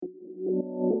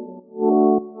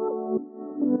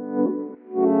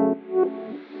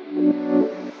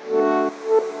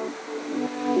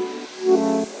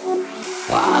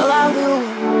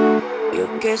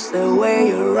kiss, the way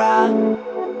you run.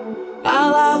 I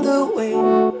love the way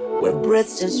we breathe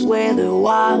since we're the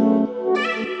one.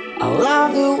 I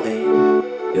love the way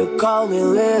you call me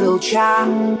little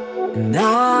child, and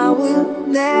I will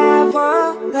never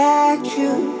let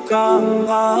you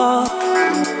go.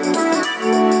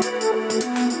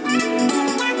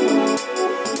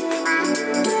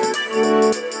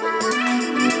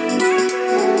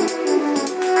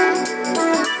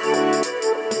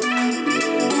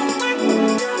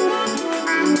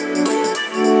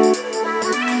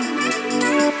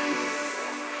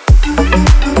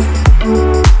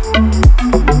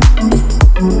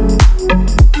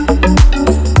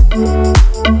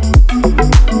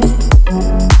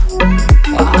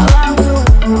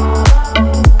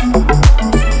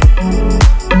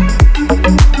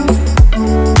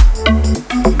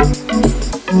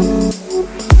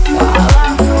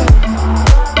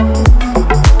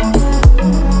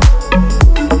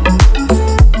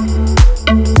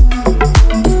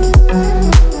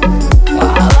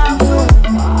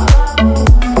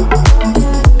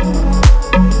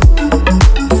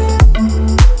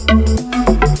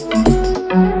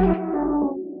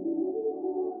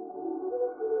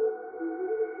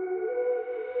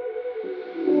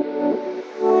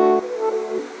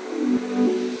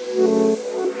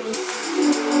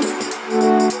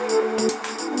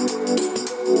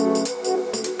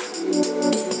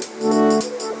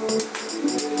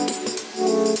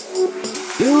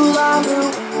 You love the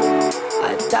way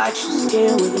I touch your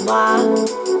skin with mine.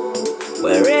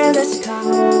 We're in the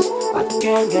skies, I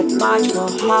can't get much more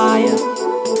higher.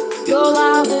 You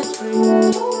love the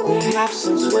dream we have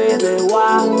since we're the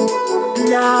one.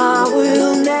 And I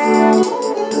will never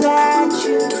let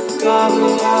you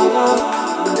go.